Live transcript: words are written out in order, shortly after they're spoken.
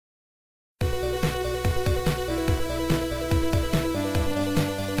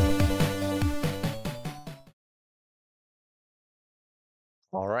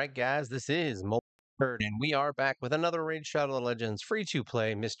All right, guys, this is MobileGamerNerd, and we are back with another Raid Shadow Legends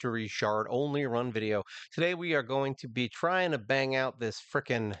free-to-play mystery shard only run video. Today we are going to be trying to bang out this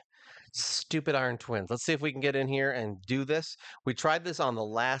frickin' stupid Iron Twins. Let's see if we can get in here and do this. We tried this on the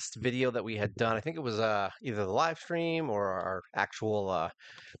last video that we had done. I think it was either the live stream or our actual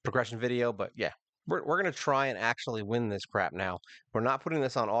progression video, but yeah. We're going to try and actually win this crap now. We're not putting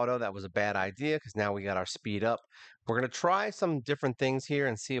this on auto. That was a bad idea because now we got our speed up. We're going to try some different things here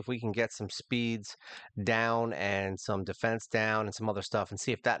and see if we can get some speeds down and some defense down and some other stuff and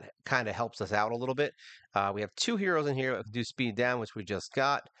see if that kind of helps us out a little bit. We have two heroes in here that can do speed down, which we just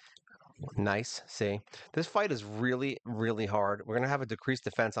got. Nice. See, this fight is really, really hard. We're going to have a decreased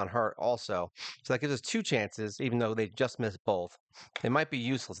defense on her also. So that gives us two chances, even though they just missed both. They might be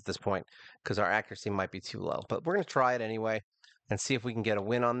useless at this point because our accuracy might be too low. But we're going to try it anyway and see if we can get a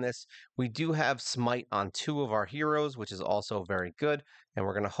win on this. We do have Smite on two of our heroes, which is also very good. And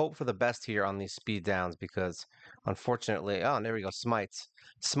we're going to hope for the best here on these speed downs because unfortunately, oh, there we go, Smites.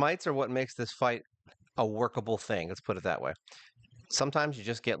 Smites are what makes this fight a workable thing. Let's put it that way. Sometimes you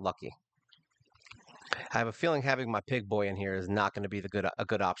just get lucky. I have a feeling having my pig boy in here is not going to be a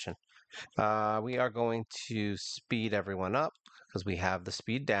good option. We are going to speed everyone up because we have the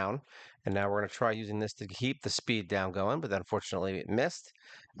speed down. And now we're going to try using this to keep the speed down going, but unfortunately it missed.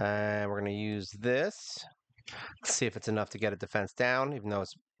 And we're going to use this. See if it's enough to get a defense down, even though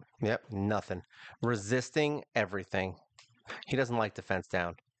it's, yep, nothing. Resisting everything. He doesn't like defense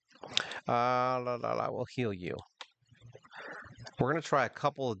down. We'll heal you. We're going to try a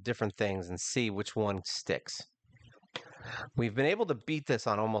couple of different things and see which one sticks. We've been able to beat this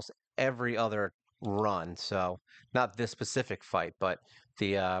on almost every other run, so not this specific fight, but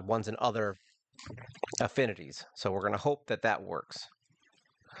the ones in other affinities. So we're going to hope that that works.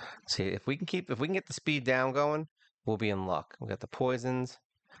 See if we can get the speed down going, we'll be in luck. We got the poisons.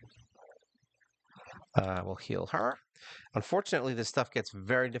 We'll heal her. Unfortunately, this stuff gets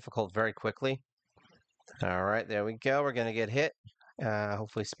very difficult very quickly. All right, there we go. We're going to get hit.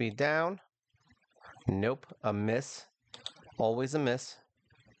 Hopefully speed down. Nope, a miss. Always a miss.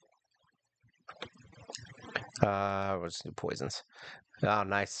 We'll just do poisons. Oh,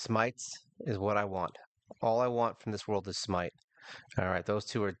 nice. Smites is what I want. All I want from this world is smite. All right, those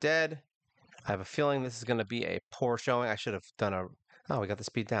two are dead. I have a feeling this is going to be a poor showing. I should have done a... Oh, we got the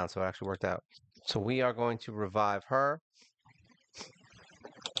speed down, so it actually worked out. So we are going to revive her.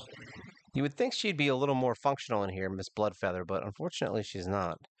 You would think she'd be a little more functional in here, Miss Bloodfeather, but unfortunately she's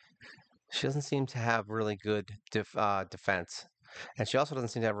not. She doesn't seem to have really good defense. And she also doesn't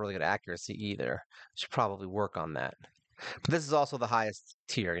seem to have really good accuracy either. Should probably work on that. But this is also the highest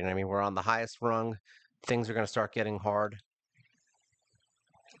tier, you know what I mean? We're on the highest rung. Things are going to start getting hard.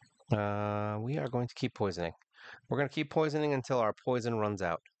 We are going to keep poisoning. We're going to keep poisoning until our poison runs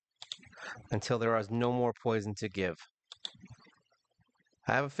out. Until there is no more poison to give.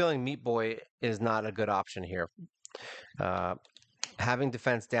 I have a feeling Meat Boy is not a good option here. Having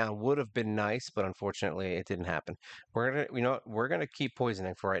defense down would have been nice, but unfortunately it didn't happen. We're gonna keep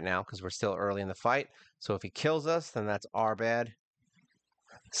poisoning for right now because we're still early in the fight. So if he kills us, then that's our bad.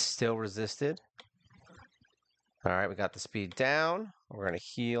 Still resisted. All right, we got the speed down. We're gonna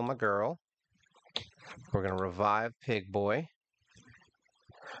heal my girl. We're gonna revive Pig Boy.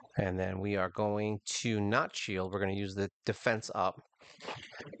 And then we are going to not shield. We're gonna use the defense up.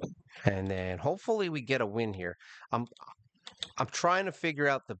 And then hopefully we get a win here. I'm trying to figure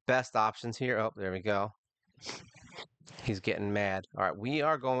out the best options here. Oh, there we go. He's getting mad. All right, we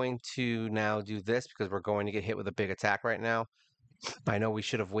are going to now do this because we're going to get hit with a big attack right now. I know we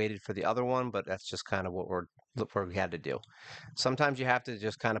should have waited for the other one, but that's just kind of what we had to do. Sometimes you have to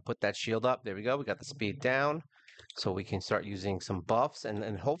just kind of put that shield up. There we go. We got the speed down, so we can start using some buffs,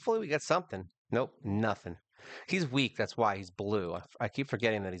 and hopefully we get something. Nope, nothing. He's weak. That's why he's blue. I keep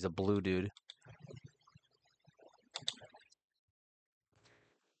forgetting that he's a blue dude.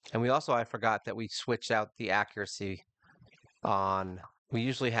 And I forgot that we switched out the accuracy on, we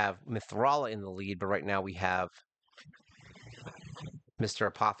usually have Mithrala in the lead, but right now we have Mr.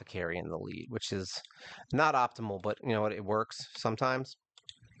 Apothecary in the lead, which is not optimal, but you know what, it works sometimes.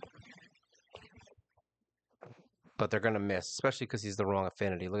 But they're going to miss, especially because he's the wrong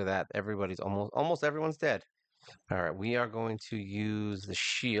affinity. Look at that. Everybody's almost everyone's dead. All right, we are going to use the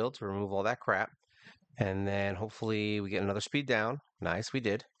shield to remove all that crap. And then hopefully we get another speed down. Nice, we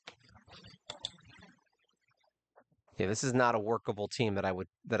did. Yeah, this is not a workable team that I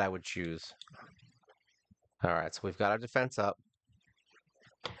would choose. All right, so we've got our defense up.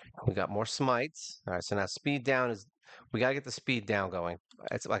 We got more smites. All right, so now speed down is, we gotta get the speed down going.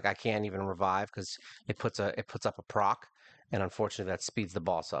 It's like I can't even revive because it puts up a proc, and unfortunately that speeds the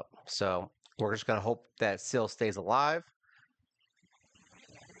boss up. So we're just gonna hope that Syl stays alive.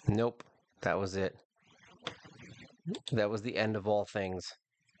 Nope, that was it. That was the end of all things.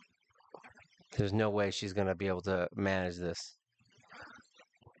 There's no way she's gonna be able to manage this.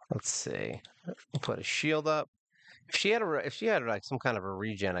 Let's see. Put a shield up. If she had like some kind of a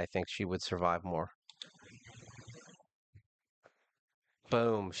regen, I think she would survive more.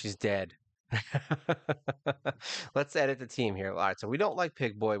 Boom, she's dead. Let's edit the team here. All right, so we don't like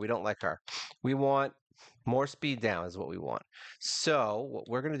Pig Boy. We don't like her. We want more speed down is what we want. So what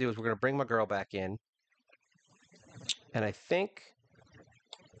we're going to do is we're going to bring my girl back in. And I think,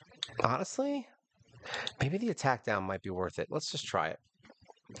 honestly, maybe the attack down might be worth it. Let's just try it.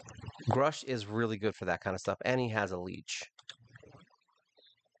 Grush is really good for that kind of stuff, and he has a leech.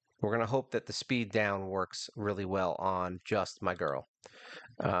 We're going to hope that the speed down works really well on just my girl.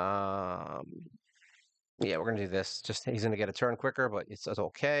 Yeah, we're going to do this. Just he's going to get a turn quicker, but it's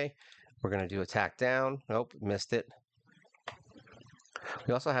okay. We're going to do attack down. Nope, missed it.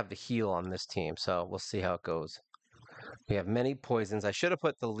 We also have the heal on this team, so we'll see how it goes. We have many poisons. I should have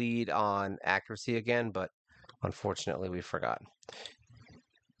put the lead on accuracy again, but unfortunately we forgot.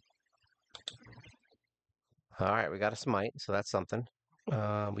 All right, we got a smite, so that's something.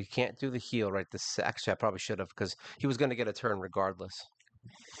 We can't do the heal right this. Actually, I probably should have because he was going to get a turn regardless.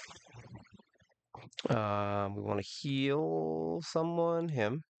 We want to heal someone,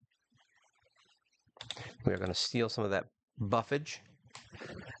 him. We're going to steal some of that buffage.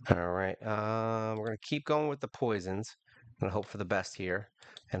 All right, we're going to keep going with the poisons. I'm going to hope for the best here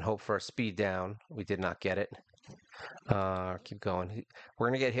and hope for a speed down. We did not get it. Keep going. We're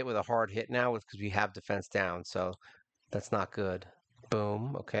going to get hit with a hard hit now because we have defense down, so that's not good.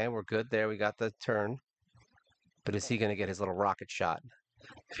 Boom. Okay, we're good there. We got the turn. But is he going to get his little rocket shot?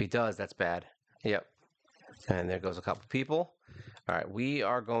 If he does, that's bad. Yep. And there goes a couple people. All right, we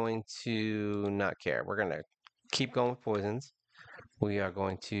are going to not care. We're going to keep going with poisons. We are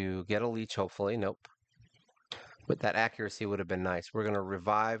going to get a leech, hopefully. Nope. But that accuracy would have been nice. We're going to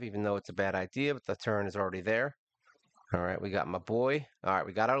revive, even though it's a bad idea, but the turn is already there. All right, we got my boy. All right,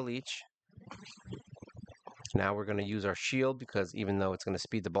 we got our leech. Now we're going to use our shield because even though it's going to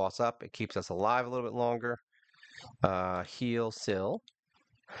speed the boss up, it keeps us alive a little bit longer. Heal Syl,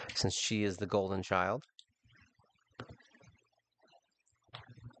 since she is the golden child.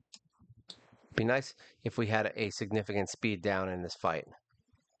 Be nice if we had a significant speed down in this fight.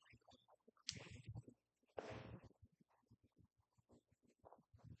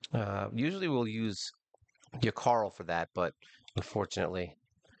 Usually we'll use Yakarl for that, but unfortunately.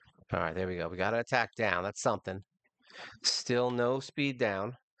 All right, there we go. We got an attack down. That's something. Still no speed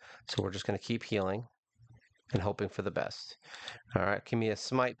down. So we're just going to keep healing and hoping for the best. All right, give me a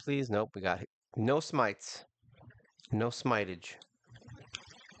smite, please. Nope, we got no smites. No smitage.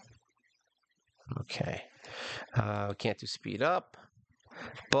 Okay. We can't do speed up,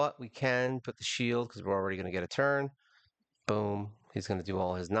 but we can put the shield because we're already going to get a turn. Boom. He's going to do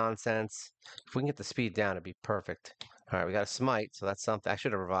all his nonsense. If we can get the speed down, it'd be perfect. All right, we got a smite, so that's something. I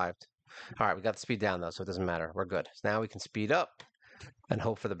should have revived. All right, we got the speed down, though, so it doesn't matter. We're good. So now we can speed up and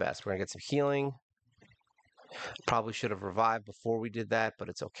hope for the best. We're going to get some healing. Probably should have revived before we did that, but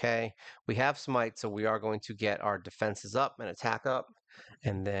it's okay. We have smite, so we are going to get our defenses up and attack up.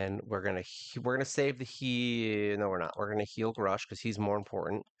 And then we're gonna save the heal. No, we're not. We're gonna heal Grush because he's more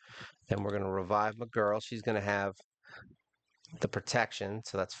important. Then we're gonna revive my girl. She's gonna have the protection,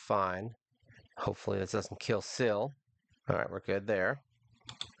 so that's fine. Hopefully this doesn't kill Syl. All right, we're good there.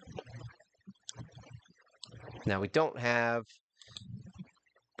 Now we don't have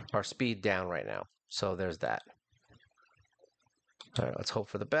our speed down right now, so there's that. All right, let's hope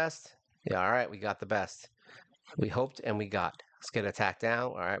for the best. Yeah, all right, we got the best. We hoped and we got. Let's get attack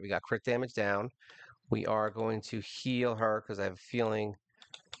down. All right, we got crit damage down. We are going to heal her because I have a feeling,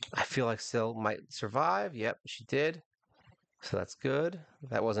 I feel like Syl might survive. Yep, she did. So that's good.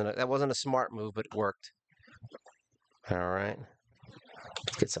 That wasn't a smart move, but it worked. All right.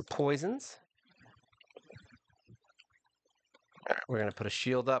 Let's get some poisons. All right, we're gonna put a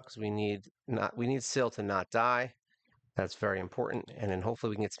shield up because we need Syl to not die. That's very important. And then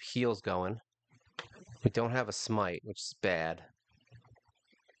hopefully we can get some heals going. We don't have a smite, which is bad.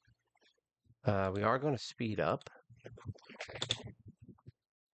 We are going to speed up.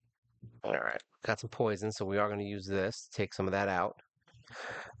 All right, got some poison, so we are going to use this to take some of that out.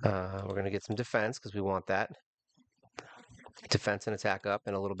 We're going to get some defense because we want that. Defense and attack up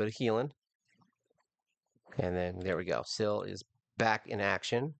and a little bit of healing. And then there we go. Syl is back in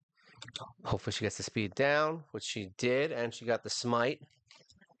action. Hopefully she gets the speed down, which she did, and she got the smite,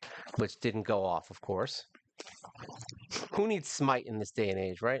 which didn't go off, of course. Who needs smite in this day and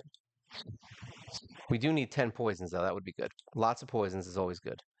age, right? We do need 10 poisons, though. That would be good. Lots of poisons is always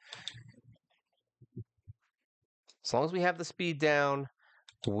good. As long as we have the speed down,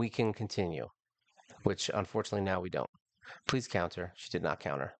 we can continue, which unfortunately now we don't. Please counter. She did not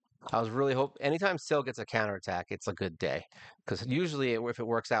counter. I was really anytime Syl gets a counterattack, it's a good day. Because usually if it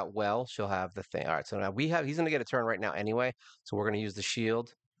works out well, she'll have the thing. All right, so now he's going to get a turn right now anyway. So we're going to use the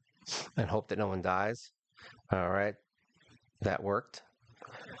shield and hope that no one dies. All right, that worked.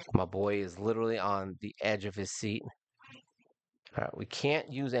 My boy is literally on the edge of his seat. All right, we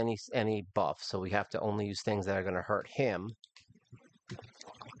can't use any buff, so we have to only use things that are going to hurt him.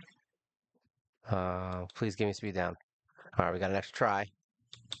 Please give me speed down. All right, we got an extra try.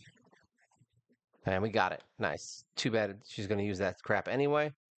 And we got it. Nice. Too bad she's going to use that crap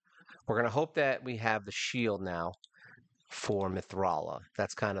anyway. We're going to hope that we have the shield now for Mithrala.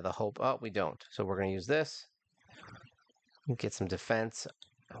 That's kind of the hope. Oh, we don't. So we're going to use this. Get some defense.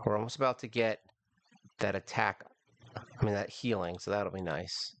 We're almost about to get that attack. I mean, that healing. So that'll be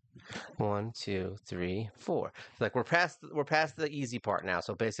nice. 1, 2, 3, 4. Like we're past the easy part now.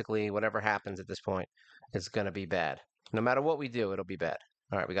 So basically, whatever happens at this point is going to be bad. No matter what we do, it'll be bad.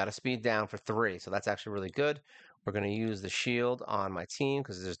 All right, we got a speed down for 3, so that's actually really good. We're going to use the shield on my team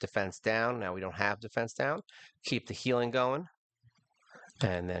because there's defense down. Now we don't have defense down. Keep the healing going.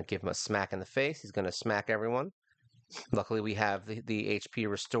 And then give him a smack in the face. He's going to smack everyone. Luckily, we have the HP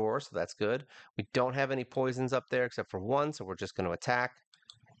restore, so that's good. We don't have any poisons up there except for 1, so we're just going to attack.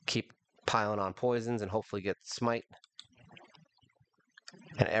 Keep piling on poisons and hopefully get smite.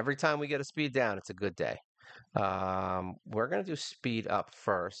 And every time we get a speed down, it's a good day. We're going to do speed up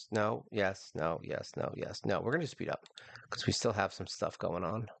first. No, yes, no, yes, no, yes, no. We're going to do speed up because we still have some stuff going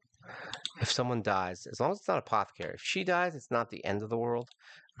on. If someone dies, as long as it's not apothecary, if she dies, it's not the end of the world.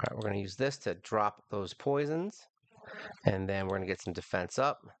 All right, we're going to use this to drop those poisons, and then we're going to get some defense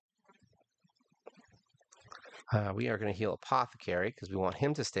up. We are going to heal apothecary because we want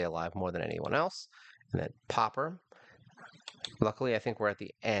him to stay alive more than anyone else. And then popper. Luckily, I think we're at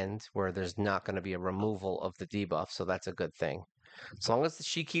the end where there's not going to be a removal of the debuff, so that's a good thing. As long as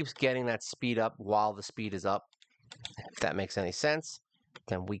she keeps getting that speed up while the speed is up, if that makes any sense,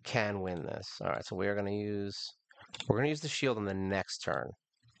 then we can win this. All right, so we're going to use the shield on the next turn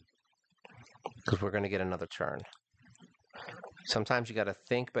because we're going to get another turn. Sometimes you got to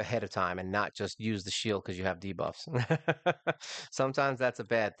think ahead of time and not just use the shield because you have debuffs. Sometimes that's a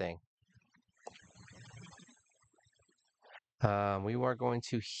bad thing. We are going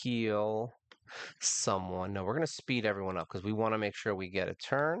to heal someone. No, we're going to speed everyone up because we want to make sure we get a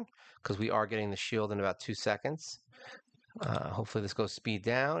turn because we are getting the shield in about 2 seconds. Hopefully this goes speed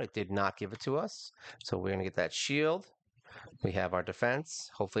down. It did not give it to us. So we're going to get that shield. We have our defense.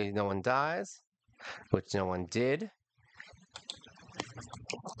 Hopefully no one dies, which no one did.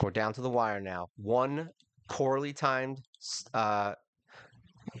 We're down to the wire now. One poorly timed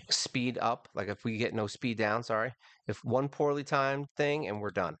speed up, like if we get no speed down, sorry. If one poorly timed thing and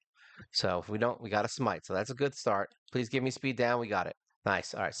we're done. So if we don't, we got a smite. So that's a good start. Please give me speed down. We got it.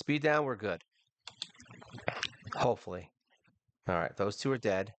 Nice. All right, speed down. We're good. Hopefully. All right, those 2 are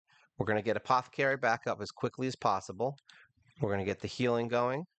dead. We're going to get apothecary back up as quickly as possible. We're going to get the healing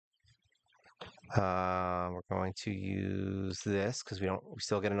going. We're going to use this because we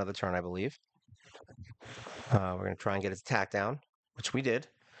still get another turn, I believe. We're going to try and get his attack down, which we did.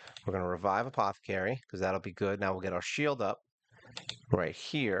 We're going to revive apothecary because that'll be good. Now we'll get our shield up right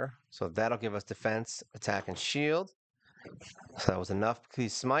here. So that'll give us defense, attack, and shield. So that was enough.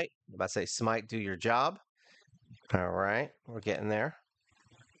 Please smite. I'm about to say smite, do your job. All right, we're getting there.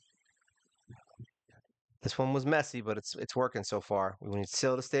 This one was messy, but it's working so far. We need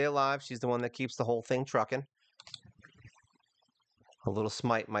Syl to stay alive. She's the one that keeps the whole thing trucking. A little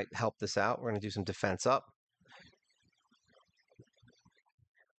smite might help this out. We're going to do some defense up.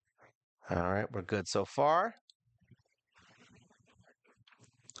 All right, we're good so far.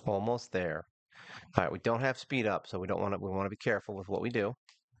 Almost there. All right, we don't have speed up, so we want to be careful with what we do.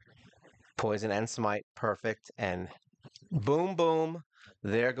 Poison and smite, perfect. And boom, boom,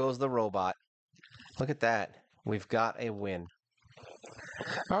 there goes the robot. Look at that. We've got a win.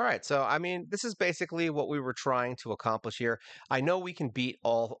 All right, so I mean, this is basically what we were trying to accomplish here. I know we can beat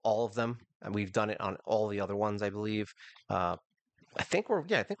all of them, and we've done it on all the other ones, I believe. I think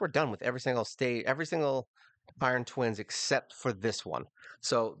we're done with every single stage, every single Iron Twins except for this one.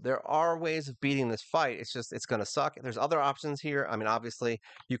 So there are ways of beating this fight. It's just it's gonna suck. There's other options here. I mean, obviously,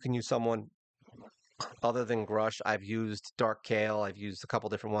 you can use someone other than Grush. I've used Dark Kale. I've used a couple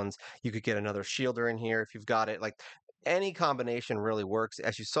different ones. You could get another Shielder in here if you've got it. Like any combination really works.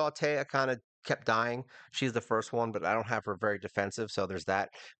 As you saw, Taya kind of kept dying. She's the first one, but I don't have her very defensive, so there's that.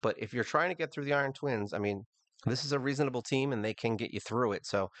 But if you're trying to get through the Iron Twins, I mean, this is a reasonable team and they can get you through it.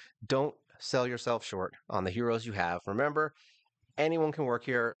 So don't sell yourself short on the heroes you have. Remember, anyone can work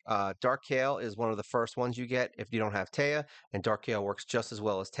here. Dark Kale is one of the first ones you get if you don't have Taya, and Dark Kale works just as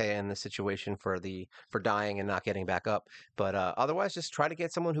well as Taya in this situation for dying and not getting back up. But otherwise, just try to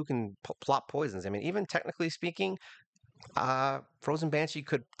get someone who can plot poisons. I mean, even technically speaking, Frozen Banshee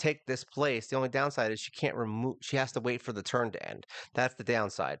could take this place. The only downside is she can't remove. She has to wait for the turn to end. That's the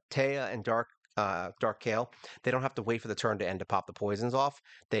downside. Taya and Dark Kale, they don't have to wait for the turn to end to pop the poisons off.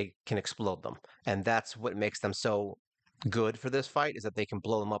 They can explode them, and that's what makes them so good for this fight is that they can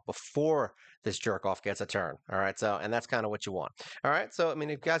blow them up before this jerk off gets a turn. All right. So, and that's kind of what you want. All right. So, I mean,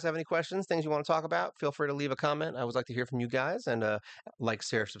 if you guys have any questions, things you want to talk about, feel free to leave a comment. I always like to hear from you guys and like,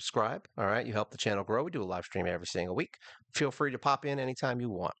 share, subscribe. All right. You help the channel grow. We do a live stream every single week. Feel free to pop in anytime you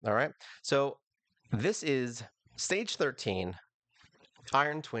want. All right. So, this is stage 13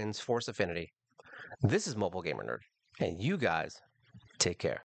 Iron Twins Force Affinity. This is Mobile Gamer Nerd. And you guys take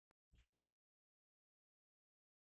care.